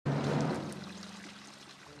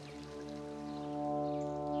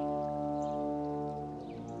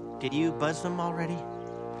Did you buzz them already?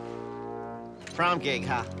 Prom gig,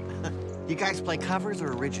 huh? You guys play covers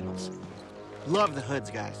or originals? Love the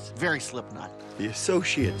Hoods, guys. Very Slipknot. The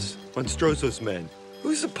Associates. Monstroso's men.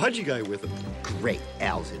 Who's the pudgy guy with him? Great,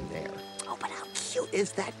 Al's in there. Oh, but how cute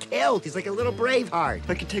is that kilt? He's like a little Braveheart.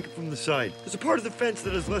 I can take it from the side. There's a part of the fence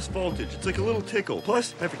that has less voltage. It's like a little tickle.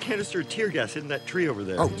 Plus, I have a canister of tear gas in that tree over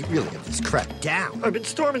there. Oh, you really have this crap down. I've been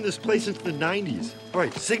storming this place since the 90s. All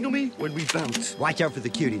right, signal me when we bounce. Watch out for the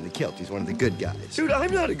cutie in the kilt. He's one of the good guys. Dude,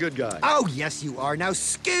 I'm not a good guy. Oh, yes, you are. Now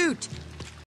scoot!